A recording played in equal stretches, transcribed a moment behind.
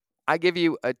I give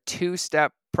you a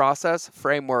 2-step process,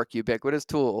 framework, ubiquitous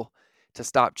tool to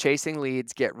stop chasing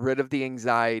leads, get rid of the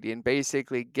anxiety, and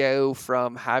basically go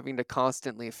from having to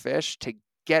constantly fish to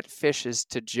get fishes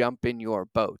to jump in your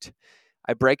boat.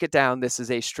 I break it down. This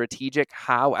is a strategic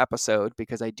how episode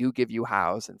because I do give you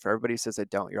hows. And for everybody who says I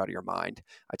don't, you're out of your mind.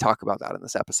 I talk about that in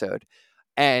this episode.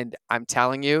 And I'm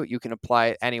telling you, you can apply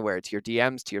it anywhere to your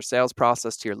DMs, to your sales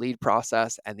process, to your lead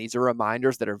process. And these are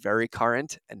reminders that are very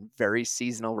current and very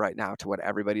seasonal right now to what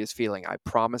everybody is feeling. I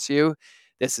promise you,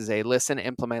 this is a listen,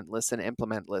 implement, listen,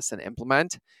 implement, listen,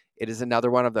 implement. It is another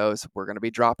one of those. We're going to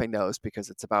be dropping those because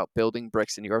it's about building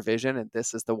bricks in your vision. And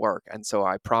this is the work. And so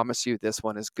I promise you, this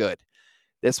one is good.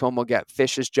 This one will get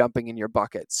fishes jumping in your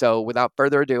bucket. So without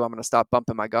further ado, I'm going to stop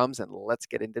bumping my gums and let's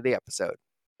get into the episode.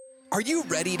 Are you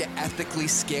ready to ethically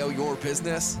scale your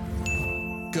business?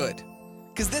 Good.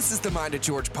 Because this is the Mind of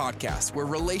George podcast, where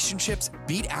relationships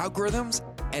beat algorithms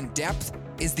and depth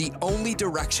is the only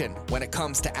direction when it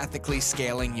comes to ethically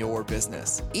scaling your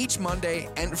business. Each Monday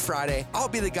and Friday, I'll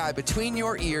be the guy between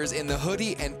your ears in the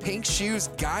hoodie and pink shoes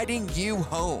guiding you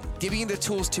home, giving you the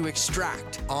tools to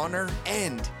extract, honor,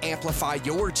 and amplify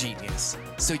your genius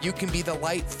so you can be the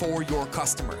light for your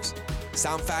customers.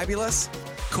 Sound fabulous?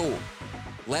 Cool.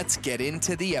 Let's get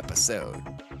into the episode.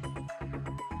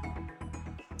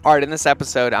 All right, in this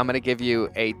episode, I'm going to give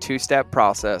you a 2-step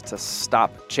process to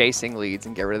stop chasing leads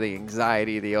and get rid of the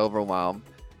anxiety, the overwhelm,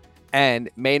 and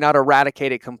may not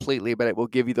eradicate it completely, but it will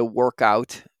give you the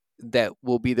workout that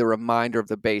will be the reminder of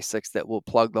the basics that will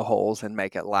plug the holes and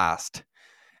make it last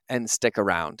and stick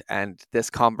around. And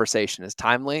this conversation is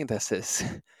timely. This is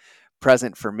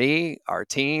present for me, our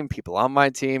team, people on my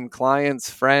team,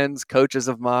 clients, friends, coaches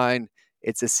of mine.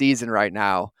 It's a season right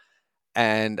now.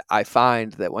 And I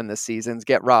find that when the seasons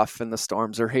get rough and the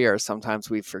storms are here, sometimes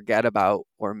we forget about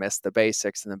or miss the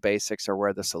basics, and the basics are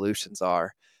where the solutions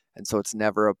are. And so it's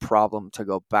never a problem to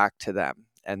go back to them.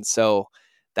 And so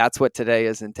that's what today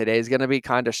is. And today is going to be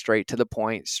kind of straight to the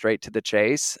point, straight to the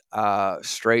chase,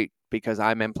 straight because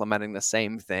I'm implementing the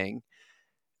same thing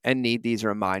and need these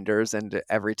reminders. And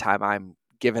every time I'm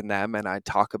given them and I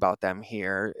talk about them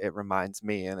here, it reminds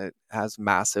me, and it has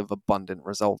massive abundant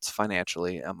results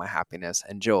financially and my happiness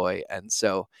and joy. And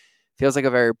so feels like a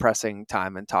very pressing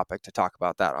time and topic to talk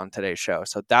about that on today's show.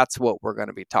 So that's what we're going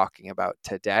to be talking about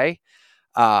today.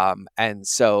 And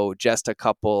so just a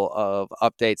couple of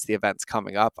updates, the event's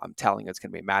coming up. I'm telling you, it's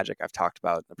going to be magic. I've talked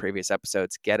about in the previous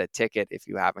episodes. Get a ticket if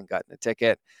you haven't gotten a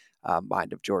ticket,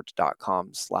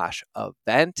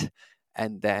 mindofgeorge.com/event.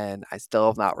 And then I still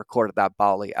have not recorded that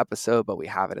Bali episode, but we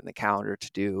have it in the calendar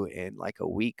to do in like a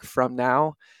week from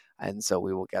now. And so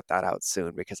we will get that out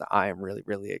soon because I am really,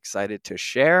 really excited to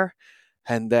share.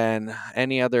 And then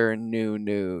any other new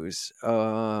news?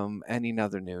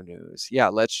 Yeah,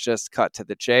 let's just cut to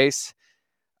the chase.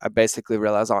 I basically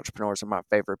realize entrepreneurs are my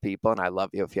favorite people, and I love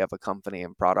you if you have a company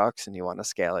and products and you want to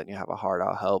scale it and you have a heart,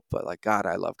 I'll help. But like, God,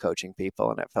 I love coaching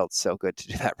people, and it felt so good to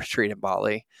do that retreat in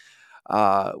Bali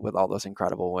with all those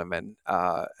incredible women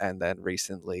and then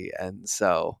recently. And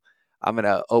so I'm going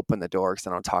to open the door because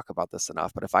I don't talk about this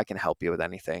enough. But if I can help you with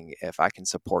anything, if I can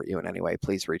support you in any way,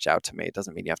 please reach out to me. It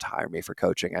doesn't mean you have to hire me for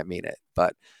coaching. I mean it.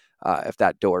 But if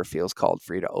that door feels called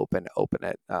for you to open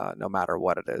it, no matter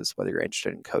what it is, whether you're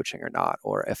interested in coaching or not,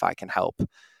 or if I can help.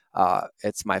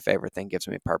 It's my favorite thing, gives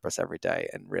me purpose every day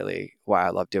and really why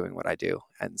I love doing what I do.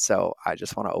 And so I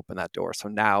just want to open that door. So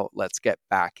now let's get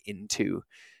back into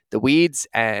the weeds,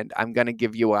 and I'm going to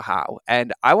give you a how.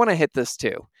 And I want to hit this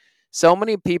too. So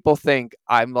many people think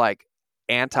I'm like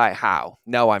anti-how.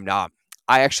 No, I'm not.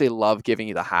 I actually love giving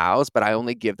you the hows, but I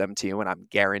only give them to you when I'm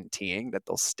guaranteeing that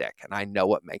they'll stick. And I know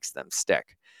what makes them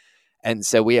stick. And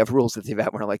so we have rules at the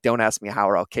event where I'm like, don't ask me how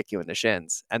or I'll kick you in the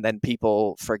shins. And then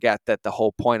people forget that the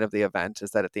whole point of the event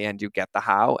is that at the end you get the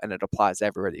how, and it applies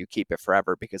everywhere, that you keep it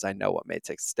forever because I know what makes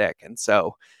it stick. And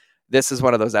so this is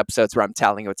one of those episodes where I'm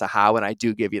telling you it's a how, and I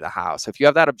do give you the how. So if you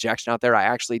have that objection out there, I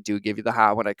actually do give you the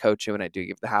how when I coach you, and I do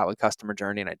give the how in customer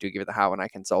journey, and I do give you the how when I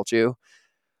consult you.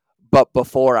 But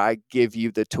before I give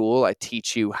you the tool, I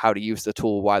teach you how to use the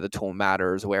tool, why the tool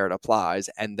matters, where it applies.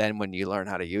 And then when you learn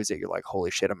how to use it, you're like, holy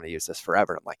shit, I'm going to use this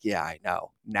forever. I'm like, yeah, I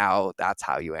know. Now that's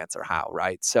how you answer how,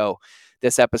 right? So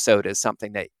this episode is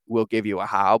something that will give you a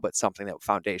how, but something that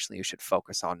foundationally you should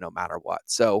focus on no matter what.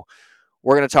 So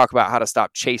we're going to talk about how to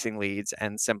stop chasing leads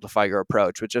and simplify your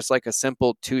approach with just like a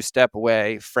simple 2-step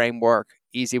way framework,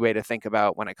 easy way to think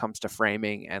about when it comes to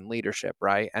framing and leadership,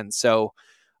 right? And so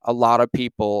a lot of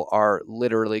people are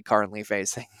literally currently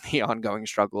facing the ongoing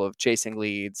struggle of chasing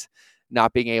leads,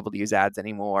 not being able to use ads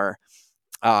anymore,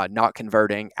 not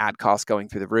converting, ad costs going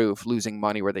through the roof, losing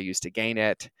money where they used to gain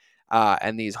it,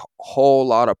 and these whole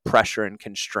lot of pressure and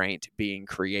constraint being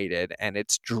created, and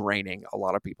it's draining a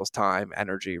lot of people's time,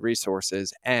 energy,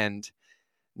 resources, and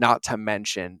not to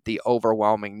mention the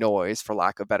overwhelming noise, for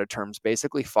lack of better terms,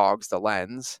 basically fogs the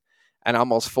lens and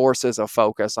almost forces a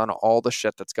focus on all the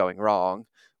shit that's going wrong,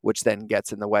 which then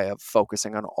gets in the way of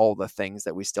focusing on all the things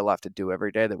that we still have to do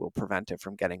every day that will prevent it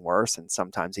from getting worse and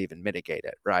sometimes even mitigate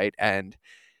it, right? And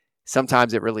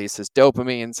sometimes it releases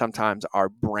dopamine. Sometimes our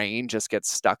brain just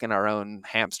gets stuck in our own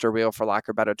hamster wheel, for lack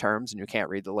of better terms, and you can't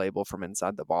read the label from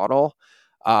inside the bottle.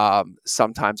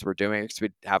 Sometimes we're doing it because we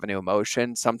have a new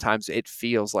emotion. Sometimes it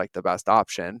feels like the best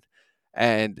option,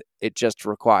 and it just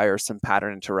requires some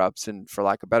pattern interrupts and, for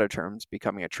lack of better terms,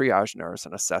 becoming a triage nurse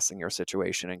and assessing your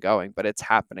situation and going. But it's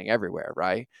happening everywhere,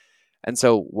 right? And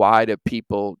so why do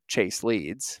people chase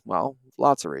leads? Well,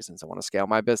 lots of reasons. I want to scale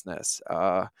my business.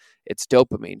 It's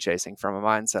dopamine chasing from a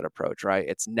mindset approach, right?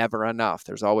 It's never enough.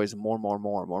 There's always more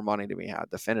money to be had.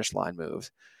 The finish line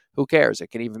moves. Who cares?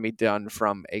 It can even be done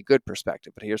from a good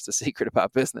perspective. But here's the secret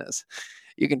about business.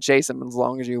 You can chase them as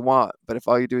long as you want. But if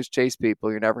all you do is chase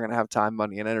people, you're never going to have time,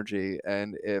 money, and energy.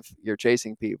 And if you're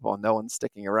chasing people and no one's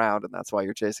sticking around, and that's why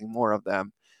you're chasing more of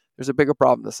them, there's a bigger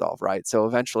problem to solve, right? So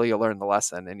eventually you'll learn the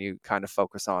lesson and you kind of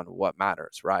focus on what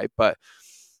matters, right? But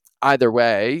either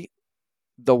way,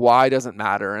 the why doesn't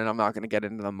matter. And I'm not going to get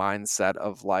into the mindset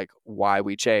of like why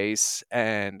we chase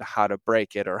and how to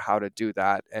break it or how to do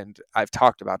that. And I've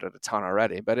talked about it a ton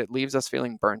already, but it leaves us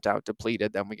feeling burnt out,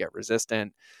 depleted. Then we get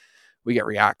resistant, we get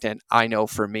reactant. I know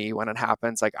for me, when it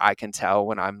happens, like I can tell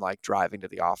when I'm like driving to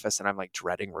the office and I'm like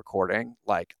dreading recording,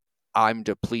 like I'm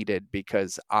depleted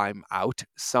because I'm out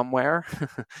somewhere.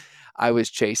 I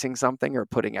was chasing something or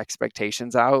putting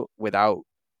expectations out without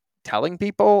telling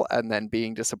people and then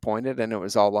being disappointed, and it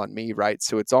was all on me, right?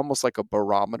 So it's almost like a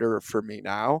barometer for me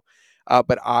now.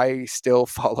 But I still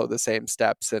follow the same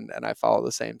steps and I follow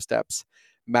the same steps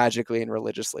magically and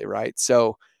religiously, right?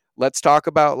 So let's talk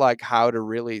about like how to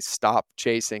really stop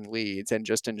chasing leads and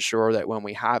just ensure that when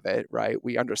we have it, right,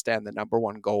 we understand the number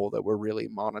one goal that we're really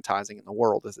monetizing in the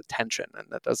world is attention. And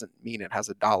that doesn't mean it has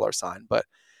a dollar sign, but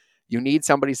you need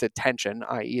somebody's attention,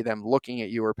 i.e. them looking at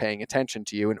you or paying attention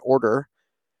to you in order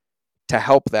to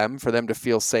help them, for them to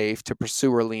feel safe, to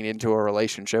pursue or lean into a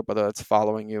relationship, whether it's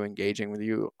following you, engaging with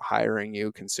you, hiring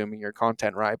you, consuming your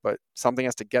content, right? But something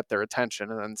has to get their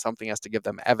attention, and then something has to give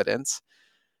them evidence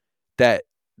that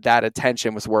that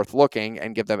attention was worth looking,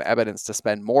 and give them evidence to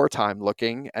spend more time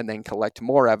looking, and then collect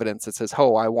more evidence that says,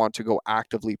 oh, I want to go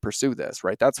actively pursue this,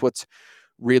 right? That's what's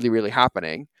really, really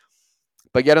happening.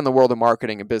 But yet in the world of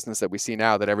marketing and business that we see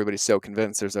now, that everybody's so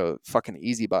convinced there's a fucking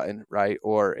easy button, right?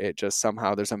 Or it just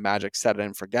somehow there's a magic set it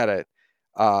and forget it.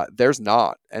 There's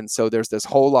not. And so there's this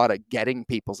whole lot of getting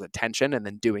people's attention and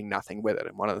then doing nothing with it.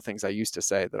 And one of the things I used to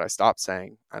say that I stopped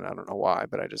saying, and I don't know why,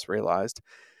 but I just realized,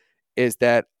 is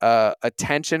that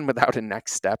attention without a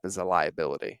next step is a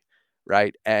liability,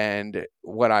 right? And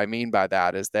what I mean by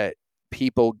that is that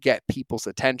people get people's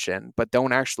attention, but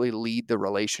don't actually lead the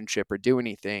relationship or do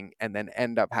anything, and then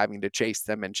end up having to chase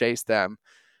them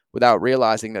without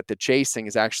realizing that the chasing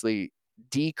is actually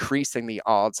decreasing the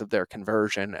odds of their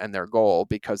conversion and their goal,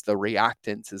 because the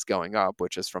reactance is going up,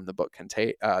 which is from the book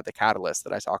The Catalyst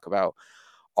that I talk about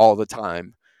all the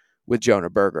time with Jonah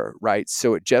Berger, right?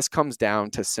 So it just comes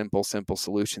down to simple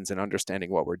solutions and understanding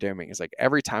what we're doing. Is like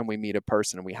every time we meet a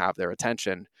person and we have their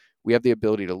attention, we have the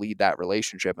ability to lead that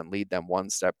relationship and lead them one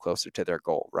step closer to their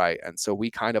goal, right? And so we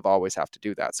kind of always have to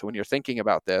do that. So when you're thinking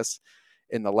about this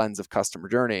in the lens of customer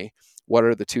journey, what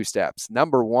are the two steps?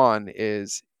 Number one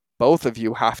is both of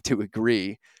you have to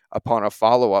agree upon a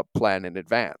follow-up plan in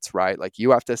advance, right? Like you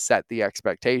have to set the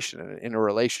expectation. In a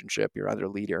relationship, you're either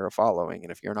leading or following.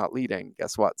 And if you're not leading,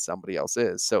 guess what? Somebody else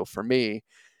is. So for me,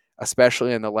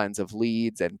 especially in the lens of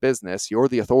leads and business, you're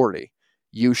the authority.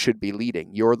 You should be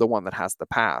leading. You're the one that has the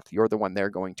path. You're the one they're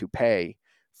going to pay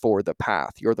for the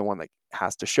path. You're the one that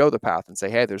has to show the path and say,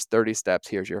 hey, there's 30 steps.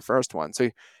 Here's your first one. So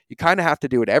you kind of have to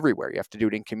do it everywhere. You have to do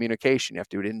it in communication. You have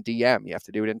to do it in DM. You have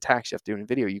to do it in text. You have to do it in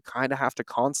video. You kind of have to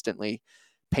constantly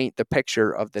paint the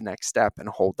picture of the next step and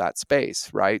hold that space,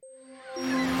 right?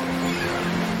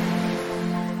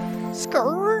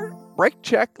 Skrrr. Break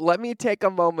check. Let me take a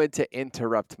moment to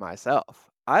interrupt myself.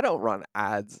 I don't run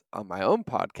ads on my own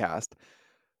podcast,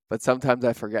 but sometimes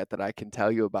I forget that I can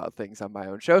tell you about things on my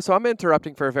own show. So I'm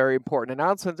interrupting for a very important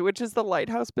announcement, which is the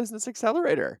Lighthouse Business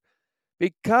Accelerator,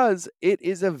 because it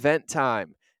is event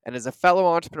time. And as a fellow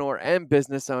entrepreneur and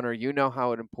business owner, you know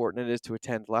how important it is to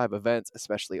attend live events,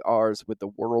 especially ours, with the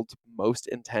world's most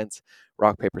intense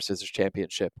rock, paper, scissors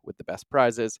championship with the best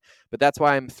prizes. But that's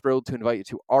why I'm thrilled to invite you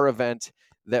to our event,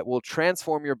 that will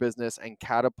transform your business and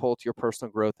catapult your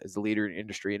personal growth as a leader in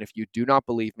industry. And if you do not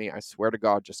believe me, I swear to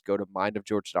God, just go to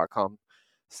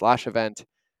mindofgeorge.com/event.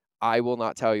 I will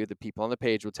not tell you. The people on the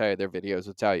page will tell you. Their videos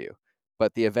will tell you.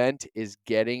 But the event is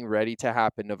getting ready to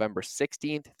happen November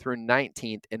 16th through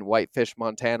 19th in Whitefish,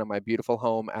 Montana, my beautiful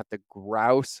home at the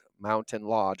Grouse Mountain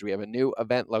Lodge. We have a new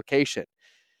event location.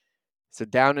 So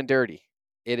down and dirty.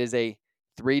 It is a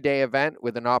 3-day event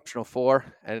with an optional 4,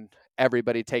 and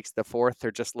everybody takes the 4th.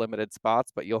 They're just limited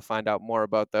spots, but you'll find out more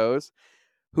about those.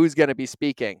 Who's going to be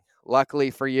speaking? Luckily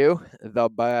for you, the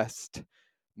best.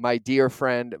 My dear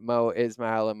friend Mo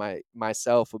Ismail and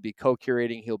myself will be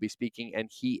co-curating. He'll be speaking, and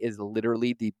he is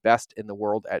literally the best in the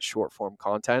world at short form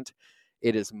content.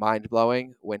 It is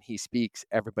mind-blowing. When he speaks,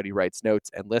 everybody writes notes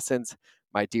and listens.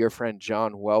 My dear friend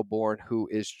John Wellborn, who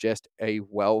is just a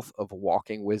wealth of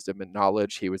walking wisdom and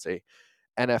knowledge. He was a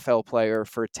NFL player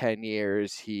for 10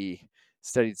 years. He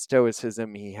studied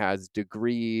Stoicism. He has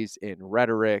degrees in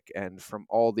rhetoric and from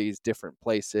all these different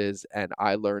places. And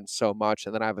I learned so much.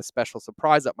 And then I have a special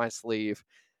surprise up my sleeve,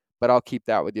 but I'll keep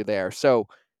that with you there. So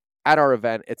at our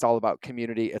event, it's all about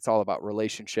community. It's all about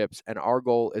relationships. And our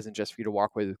goal isn't just for you to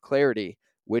walk away with clarity,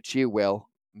 which you will,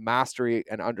 mastery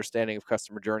and understanding of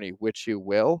customer journey, which you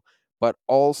will, but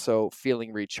also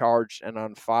feeling recharged and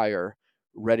on fire,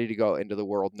 ready to go into the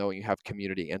world, knowing you have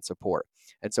community and support.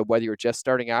 And so whether you're just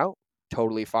starting out,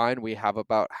 totally fine. We have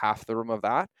about half the room of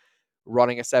that.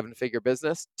 Running a 7-figure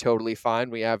business, totally fine.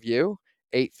 We have you.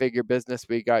 8-figure business,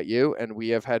 we got you. And we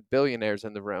have had billionaires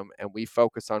in the room, and we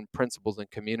focus on principles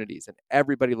and communities, and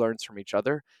everybody learns from each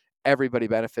other. Everybody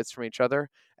benefits from each other,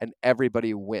 and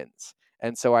everybody wins.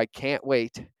 And so I can't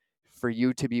wait for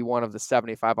you to be one of the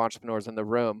 75 entrepreneurs in the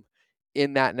room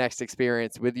in that next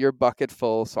experience with your bucket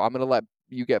full. So I'm going to let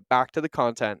you get back to the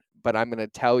content, but I'm going to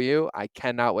tell you, I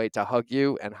cannot wait to hug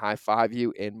you and high five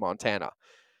you in Montana.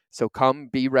 So come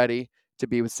be ready to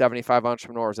be with 75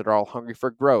 entrepreneurs that are all hungry for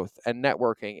growth and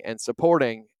networking and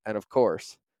supporting, and of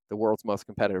course, the world's most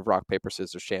competitive rock, paper,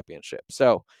 scissors championship.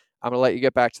 So I'm going to let you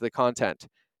get back to the content.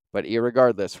 But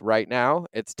irregardless, right now,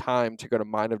 it's time to go to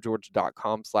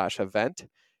mindofgeorge.com/event.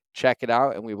 Check it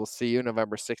out, and we will see you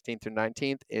November 16th through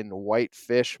 19th in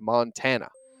Whitefish, Montana.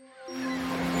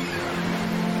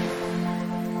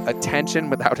 Attention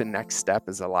without a next step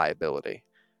is a liability,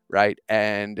 right?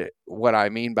 And what I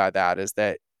mean by that is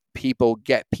that people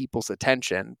get people's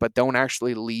attention, but don't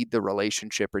actually lead the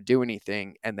relationship or do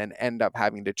anything, and then end up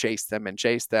having to chase them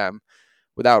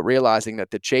without realizing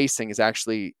that the chasing is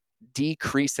actually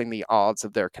decreasing the odds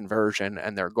of their conversion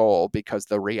and their goal, because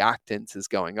the reactance is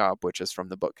going up, which is from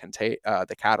the book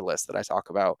The Catalyst that I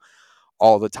talk about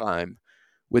all the time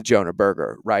with Jonah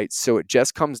Berger, right? So it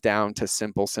just comes down to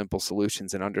simple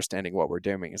solutions and understanding what we're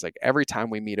doing. Is like every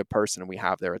time we meet a person and we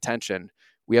have their attention,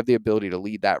 we have the ability to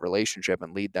lead that relationship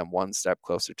and lead them one step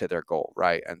closer to their goal,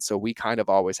 right? And so we kind of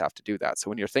always have to do that. So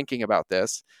when you're thinking about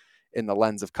this in the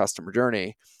lens of customer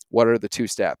journey, what are the 2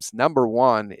 steps? Number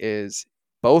 1 is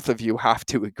both of you have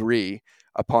to agree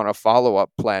upon a follow-up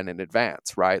plan in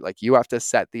advance, right? Like you have to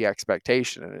set the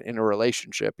expectation. In a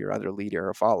relationship, you're either leading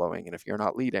or following. And if you're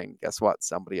not leading, guess what?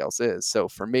 Somebody else is. So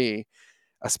for me,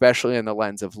 especially in the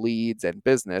lens of leads and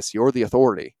business, you're the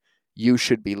authority. You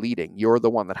should be leading. You're the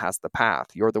one that has the path.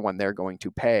 You're the one they're going to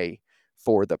pay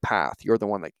for the path. You're the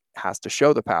one that has to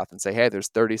show the path and say, hey, there's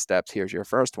 30 steps. Here's your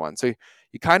first one. So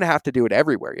you kind of have to do it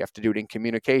everywhere. You have to do it in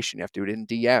communication. You have to do it in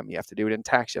DM. You have to do it in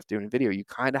text. You have to do it in video. You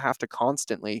kind of have to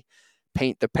constantly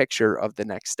paint the picture of the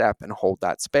next step and hold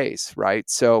that space, right?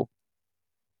 So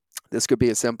this could be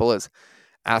as simple as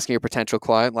asking your potential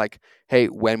client, like, hey,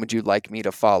 when would you like me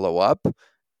to follow up?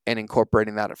 And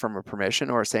incorporating that from a permission,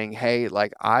 or saying, hey,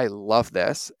 like, I love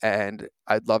this and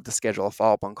I'd love to schedule a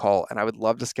follow-up on call, and I would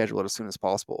love to schedule it as soon as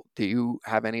possible. Do you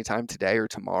have any time today or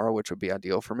tomorrow, which would be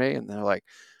ideal for me? And they're like,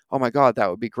 oh my God, that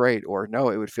would be great. Or no,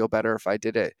 it would feel better if I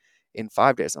did it in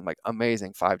 5 days. I'm like,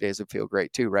 amazing. 5 days would feel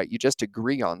great too, right? You just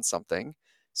agree on something.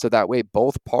 So that way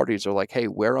both parties are like, hey,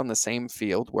 we're on the same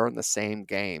field. We're in the same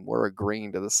game. We're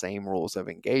agreeing to the same rules of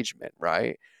engagement,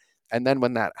 right? And then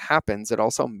when that happens, it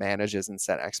also manages and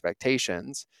set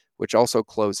expectations, which also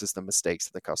closes the mistakes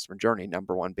of the customer journey.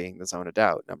 Number 1 being the zone of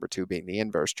doubt. Number 2 being the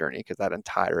inverse journey, because that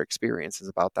entire experience is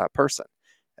about that person.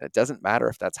 And it doesn't matter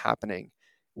if that's happening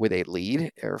with a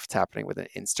lead or if it's happening with an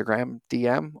Instagram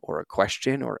DM or a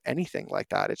question or anything like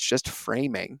that. It's just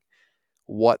framing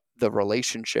what the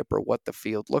relationship or what the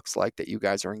field looks like that you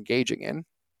guys are engaging in.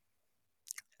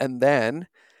 And then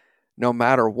no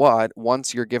matter what,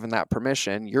 once you're given that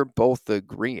permission, you're both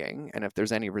agreeing. And if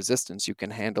there's any resistance, you can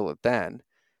handle it then.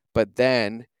 But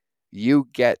then you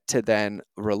get to then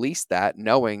release that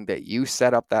knowing that you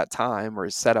set up that time or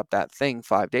set up that thing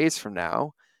 5 days from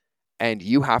now, and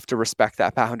you have to respect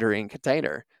that boundary and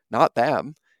container, not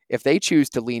them. If they choose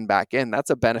to lean back in, that's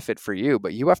a benefit for you,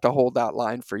 but you have to hold that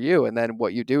line for you. And then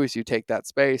what you do is you take that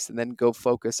space and then go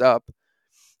focus up,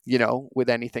 with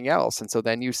anything else. And so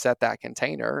then you set that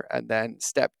container. And then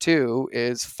step 2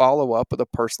 is follow up with a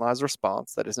personalized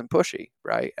response that isn't pushy,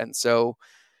 right? And so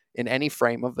in any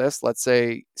frame of this, let's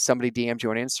say somebody DM'd you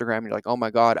on Instagram, and you're like, oh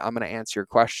my God, I'm going to answer your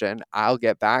question. I'll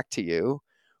get back to you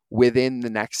within the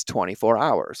next 24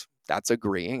 hours. That's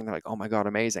agreeing. And they're like, oh my God,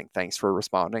 amazing. Thanks for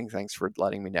responding. Thanks for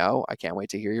letting me know. I can't wait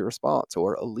to hear your response,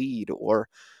 or a lead or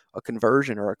a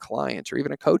conversion or a client or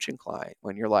even a coaching client.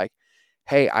 When you're like,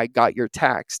 hey, I got your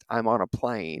text. I'm on a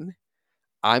plane.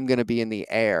 I'm going to be in the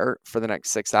air for the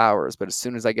next 6 hours. But as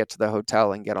soon as I get to the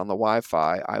hotel and get on the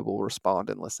Wi-Fi, I will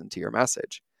respond and listen to your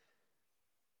message.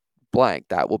 Blank,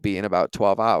 that will be in about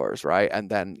 12 hours, right? And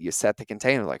then you set the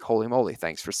container like, holy moly,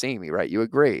 thanks for seeing me, right? You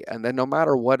agree. And then no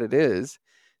matter what it is,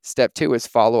 step 2 is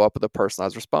follow up with a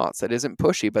personalized response that isn't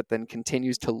pushy, but then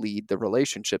continues to lead the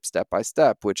relationship step by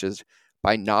step, which is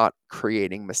by not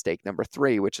creating mistake number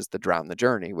 3, which is the drown the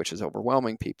journey, which is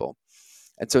overwhelming people.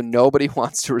 And so nobody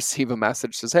wants to receive a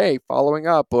message that says, hey, following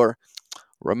up, or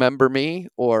remember me,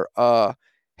 or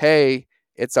hey,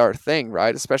 it's our thing,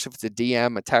 right? Especially if it's a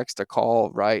DM, a text, a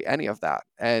call, right? Any of that.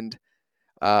 And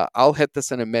I'll hit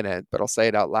this in a minute, but I'll say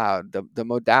it out loud. The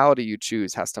modality you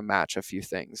choose has to match a few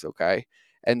things, okay?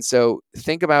 And so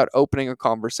think about opening a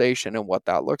conversation and what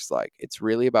that looks like. It's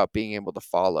really about being able to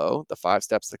follow the 5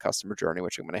 steps of the customer journey,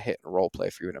 which I'm going to hit and role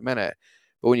play for you in a minute.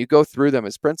 But when you go through them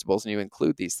as principles and you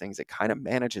include these things, it kind of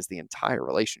manages the entire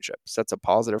relationship, sets a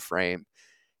positive frame,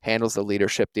 handles the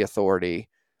leadership, the authority,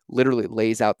 literally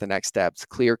lays out the next steps,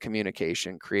 clear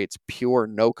communication, creates pure,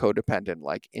 no codependent,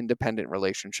 like independent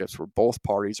relationships where both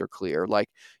parties are clear. Like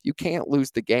you can't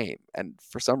lose the game. And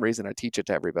for some reason, I teach it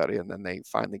to everybody and then they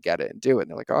finally get it and do it.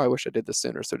 And they're like, oh, I wish I did this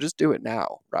sooner. So just do it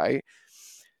now, right?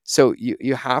 So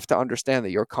you have to understand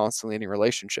that you're constantly in a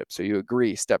relationship. So you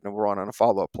agree, step number 1 on a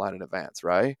follow-up plan in advance,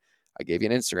 right? I gave you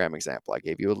an Instagram example. I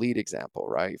gave you a lead example,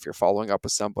 right? If you're following up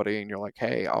with somebody and you're like,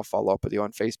 hey, I'll follow up with you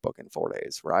on Facebook in 4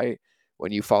 days, right?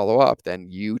 When you follow up, then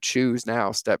you choose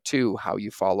now, step 2, how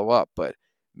you follow up, but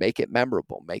make it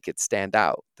memorable, make it stand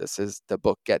out. This is the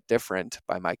book Get Different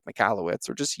by Mike Michalowicz,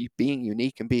 or just being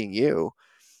unique and being you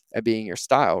and being your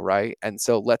style, right? And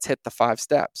so let's hit the 5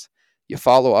 steps. You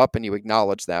follow up and you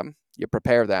acknowledge them, you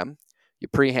prepare them, you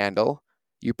pre-handle,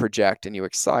 you project, and you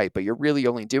excite, but you're really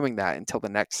only doing that until the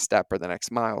next step or the next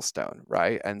milestone,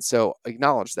 right? And so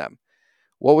acknowledge them.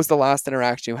 What was the last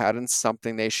interaction you had and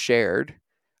something they shared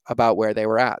about where they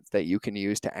were at that you can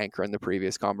use to anchor in the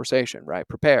previous conversation, right?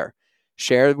 Prepare.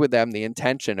 Share with them the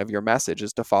intention of your message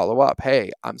is to follow up.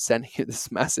 Hey, I'm sending you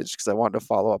this message because I wanted to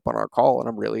follow up on our call and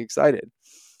I'm really excited.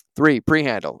 3,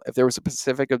 pre-handle. If there was a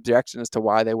specific objection as to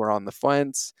why they were on the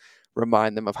fence,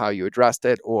 remind them of how you addressed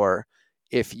it, or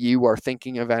if you are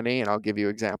thinking of any, and I'll give you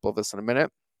an example of this in a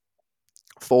minute.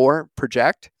 4,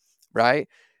 project, right?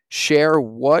 Share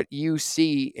what you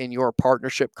see in your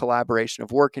partnership collaboration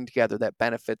of working together that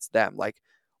benefits them. Like,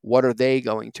 what are they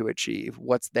going to achieve?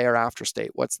 What's their after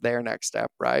state? What's their next step,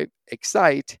 right?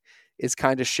 Excite is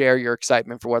kind of share your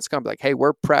excitement for what's coming. Like, hey,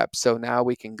 we're prepped, so now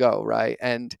we can go, right?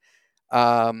 And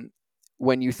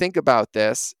when you think about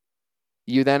this,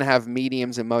 you then have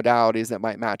mediums and modalities that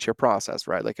might match your process,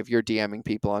 right? Like if you're DMing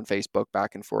people on Facebook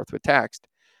back and forth with text,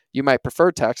 you might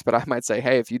prefer text, but I might say,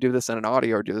 hey, if you do this in an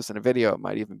audio or do this in a video, it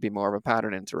might even be more of a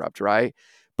pattern interrupt, right?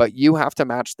 But you have to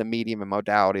match the medium and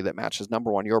modality that matches,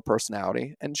 number 1, your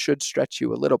personality and should stretch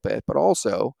you a little bit, but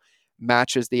also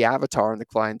matches the avatar and the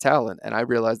clientele. And I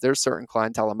realize there's certain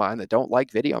clientele of mine that don't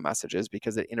like video messages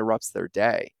because it interrupts their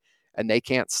day and they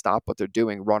can't stop what they're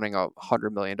doing running a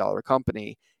 $100 million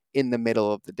company in the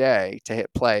middle of the day to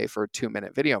hit play for a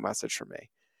 2-minute video message from me.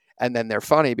 And then they're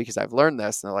funny because I've learned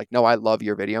this and they're like, no, I love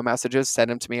your video messages.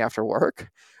 Send them to me after work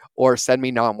or send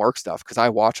me non-work stuff because I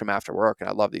watch them after work and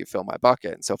I love that you fill my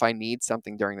bucket. And so if I need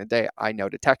something during the day, I know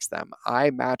to text them.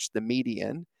 I match the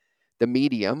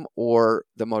medium or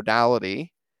the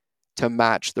modality to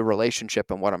match the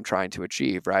relationship and what I'm trying to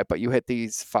achieve, right? But you hit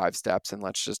these 5 steps and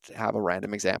let's just have a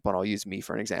random example. And I'll use me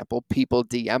for an example. People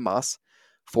DM us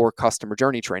for customer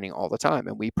journey training all the time.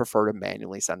 And we prefer to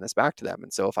manually send this back to them.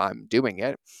 And so if I'm doing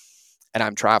it and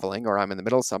I'm traveling or I'm in the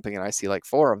middle of something and I see like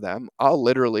 4 of them, I'll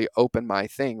literally open my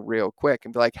thing real quick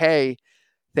and be like, hey,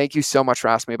 thank you so much for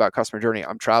asking me about customer journey.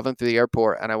 I'm traveling through the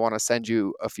airport and I want to send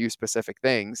you a few specific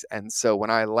things. And so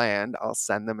when I land, I'll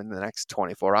send them in the next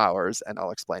 24 hours and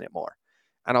I'll explain it more.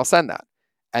 And I'll send that.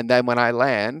 And then when I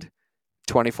land,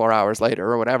 24 hours later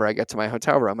or whatever, I get to my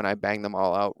hotel room and I bang them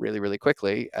all out really, really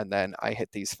quickly. And then I hit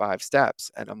these 5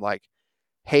 steps and I'm like,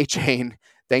 hey, Jane,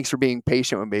 thanks for being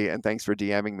patient with me and thanks for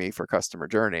DMing me for customer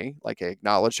journey. Like I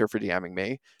acknowledged her for DMing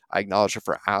me. I acknowledged her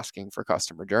for asking for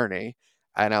customer journey.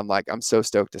 And I'm like, I'm so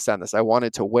stoked to send this. I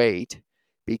wanted to wait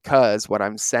because what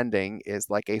I'm sending is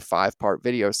like a 5-part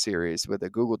video series with a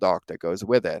Google Doc that goes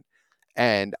with it.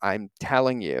 And I'm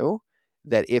telling you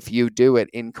that if you do it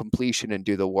in completion and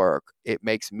do the work, it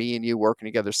makes me and you working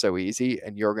together so easy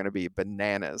and you're going to be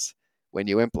bananas when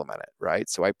you implement it, right?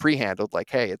 So I pre-handled like,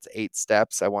 hey, it's 8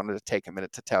 steps. I wanted to take a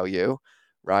minute to tell you,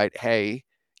 right? Hey,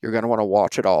 you're going to want to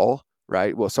watch it all,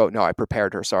 right? Well, so no, I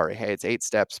prepared her, sorry. Hey, it's 8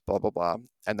 steps, blah, blah, blah.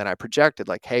 And then I projected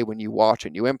like, hey, when you watch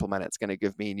and you implement it, it's going to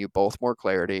give me and you both more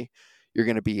clarity. You're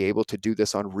going to be able to do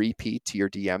this on repeat to your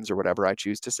DMs or whatever I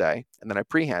choose to say. And then I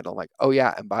pre-handle like, oh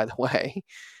yeah, and by the way,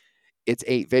 it's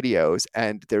 8 videos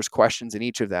and there's questions in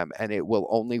each of them. And it will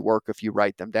only work if you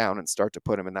write them down and start to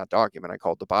put them in that document I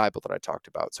called the Bible that I talked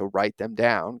about. So write them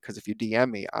down because if you DM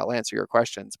me, I'll answer your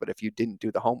questions. But if you didn't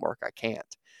do the homework, I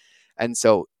can't. And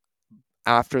so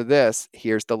after this,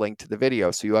 here's the link to the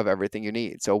video. So you have everything you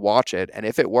need. So watch it. And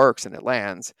if it works and it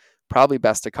lands, probably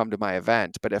best to come to my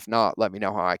event. But if not, let me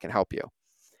know how I can help you.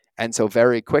 And so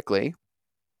very quickly,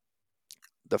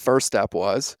 the first step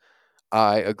was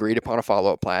I agreed upon a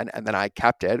follow-up plan and then I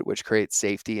kept it, which creates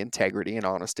safety, integrity, and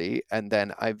honesty. And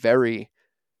then I very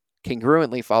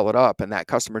congruently followed up. And that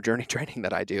customer journey training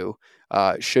that I do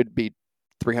should be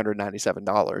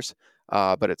 $397,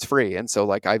 but it's free. And so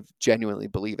like I genuinely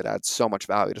believe it adds so much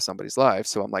value to somebody's life.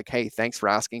 So I'm like, hey, thanks for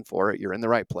asking for it. You're in the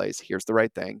right place. Here's the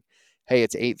right thing. Hey,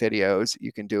 it's 8 videos.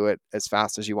 You can do it as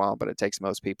fast as you want, but it takes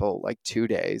most people like 2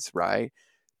 days, right?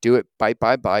 Do it bite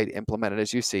by bite, implement it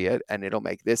as you see it, and it'll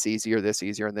make this easier, and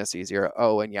this easier.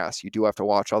 Oh, and yes, you do have to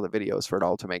watch all the videos for it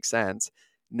all to make sense.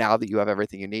 Now that you have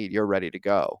everything you need, you're ready to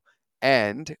go.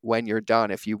 And when you're done,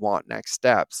 if you want next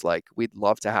steps, like we'd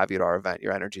love to have you at our event.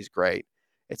 Your energy's great.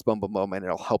 It's boom, boom, boom, and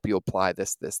it'll help you apply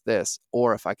this.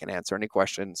 Or if I can answer any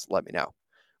questions, let me know.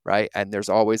 Right. And there's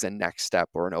always a next step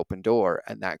or an open door,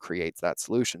 and that creates that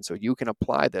solution. So you can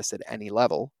apply this at any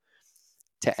level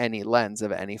to any lens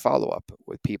of any follow-up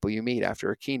with people you meet after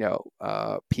a keynote,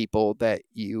 people that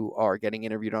you are getting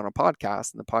interviewed on a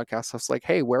podcast, and the podcast host's like,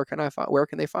 hey, where can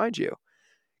they find you?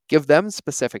 Give them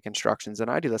specific instructions.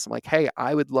 And I do this. I'm like, hey,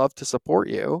 I would love to support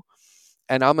you.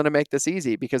 And I'm going to make this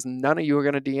easy because none of you are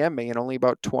going to DM me and only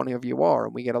about 20 of you are.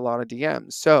 And we get a lot of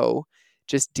DMs. So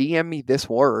just DM me this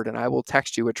word and I will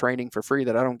text you a training for free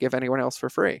that I don't give anyone else for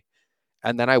free.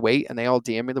 And then I wait and they all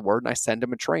DM me the word and I send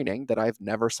them a training that I've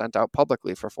never sent out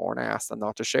publicly before. And I ask them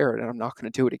not to share it and I'm not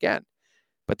going to do it again.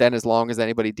 But then as long as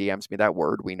anybody DMs me that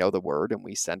word, we know the word and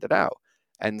we send it out.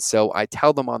 And so I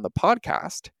tell them on the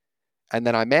podcast and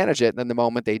then I manage it. And then the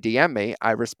moment they DM me,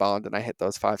 I respond and I hit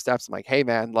those 5 steps. I'm like, hey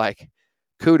man, like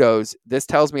kudos. This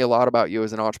tells me a lot about you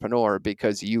as an entrepreneur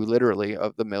because you literally,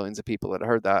 of the millions of people that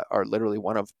heard that, are literally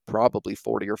one of probably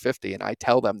 40 or 50. And I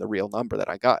tell them the real number that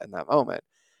I got in that moment.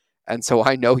 And so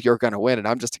I know you're going to win. And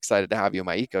I'm just excited to have you in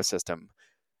my ecosystem.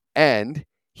 And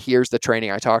here's the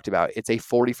training I talked about. It's a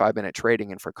 45-minute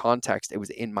training. And for context, it was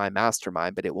in my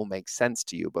mastermind, but it will make sense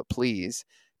to you. But please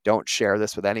don't share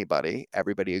this with anybody.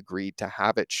 Everybody agreed to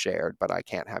have it shared, but I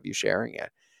can't have you sharing it.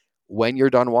 When you're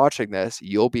done watching this,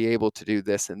 you'll be able to do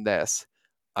this and this.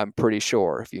 I'm pretty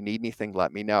sure. If you need anything,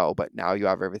 let me know. But now you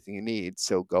have everything you need.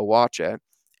 So go watch it.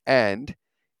 And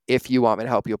if you want me to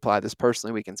help you apply this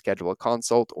personally, we can schedule a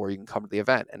consult or you can come to the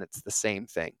event and it's the same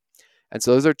thing. And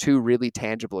so those are 2 really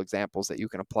tangible examples that you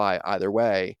can apply either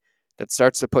way that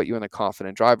starts to put you in a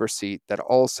confident driver's seat that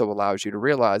also allows you to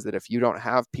realize that if you don't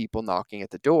have people knocking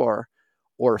at the door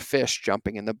or fish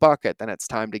jumping in the bucket, then it's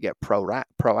time to get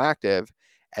proactive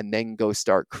and then go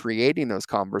start creating those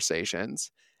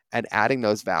conversations and adding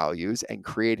those values and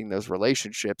creating those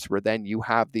relationships where then you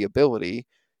have the ability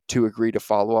to agree to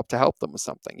follow up to help them with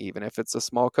something, even if it's a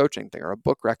small coaching thing or a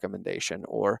book recommendation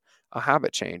or a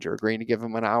habit change, or agreeing to give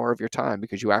them an hour of your time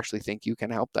because you actually think you can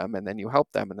help them. And then you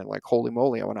help them and they're like, holy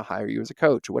moly, I want to hire you as a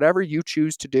coach. Whatever you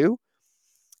choose to do,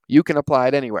 you can apply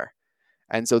it anywhere.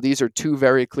 And so these are 2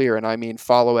 very clear, and I mean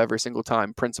follow every single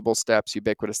time, principle steps,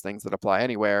 ubiquitous things that apply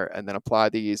anywhere, and then apply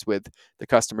these with the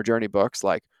customer journey books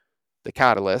like The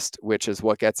Catalyst, which is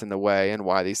what gets in the way and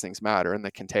why these things matter, and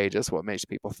The Contagious, what makes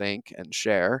people think and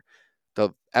share.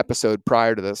 The episode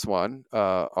prior to this one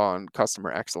on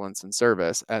customer excellence and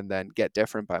service, and then Get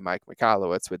Different by Mike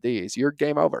Michalowicz. With these, you're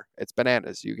game over. It's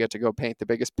bananas. You get to go paint the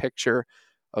biggest picture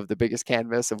of the biggest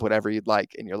canvas of whatever you'd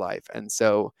like in your life. And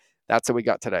so that's what we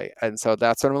got today. And so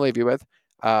that's what I'm going to leave you with.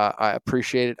 I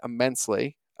appreciate it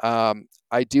immensely.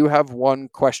 I do have one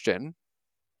question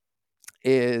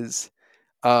is,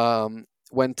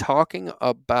 when talking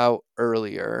about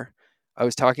earlier, I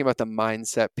was talking about the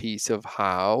mindset piece of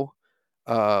how,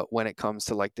 when it comes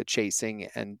to like the chasing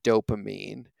and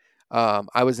dopamine,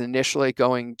 I was initially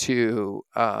going to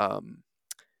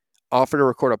offer to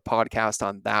record a podcast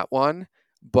on that one,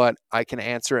 but I can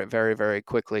answer it very, very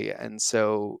quickly. And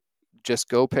so just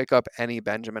go pick up any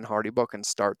Benjamin Hardy book and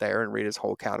start there and read his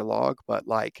whole catalog. But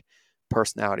like,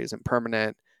 personality isn't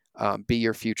permanent. Be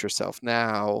your future self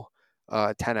now.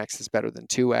 10x is better than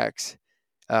 2x.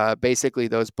 Basically,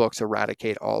 those books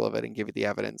eradicate all of it and give you the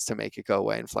evidence to make it go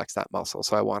away and flex that muscle.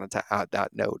 So I wanted to add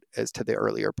that note as to the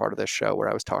earlier part of this show where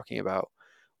I was talking about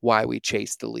why we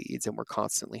chase the leads and we're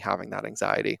constantly having that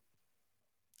anxiety.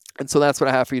 And so that's what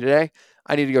I have for you today.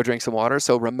 I need to go drink some water.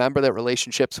 So remember that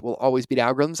relationships will always beat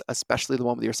algorithms, especially the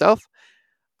one with yourself.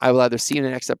 I will either see you in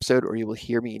the next episode or you will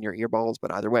hear me in your earballs.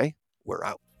 But either way, we're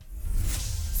out.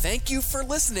 Thank you for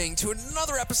listening to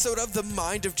another episode of The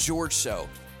Mind of George Show.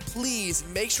 Please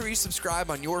make sure you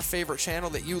subscribe on your favorite channel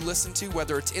that you listen to,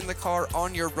 whether it's in the car,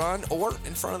 on your run, or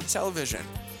in front of the television.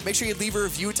 Make sure you leave a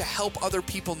review to help other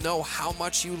people know how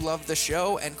much you love the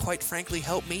show, and quite frankly,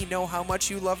 help me know how much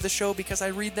you love the show because I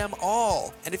read them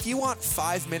all. And if you want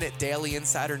 5-minute daily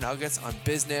insider nuggets on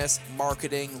business,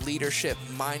 marketing, leadership,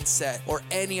 mindset, or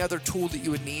any other tool that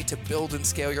you would need to build and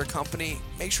scale your company,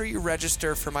 make sure you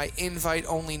register for my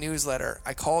invite-only newsletter.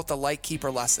 I call it the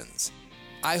Lightkeeper Lessons.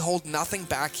 I hold nothing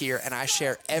back here, and I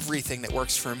share everything that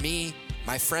works for me,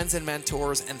 my friends and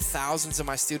mentors, and thousands of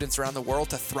my students around the world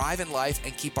to thrive in life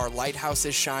and keep our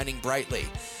lighthouses shining brightly.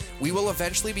 We will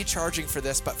eventually be charging for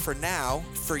this, but for now,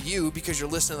 for you, because you're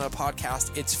listening to the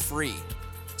podcast, it's free.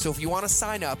 So if you want to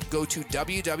sign up, go to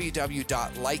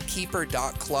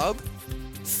www.lightkeeper.club,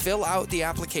 fill out the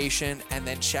application, and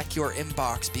then check your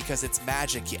inbox because it's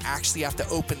magic. You actually have to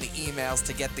open the emails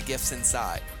to get the gifts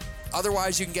inside.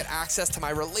 Otherwise, you can get access to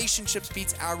my Relationships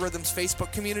Beats Algorithms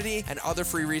Facebook community and other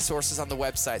free resources on the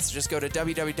website. So just go to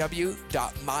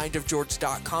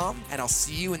www.mindofgeorge.com, and I'll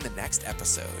see you in the next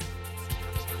episode.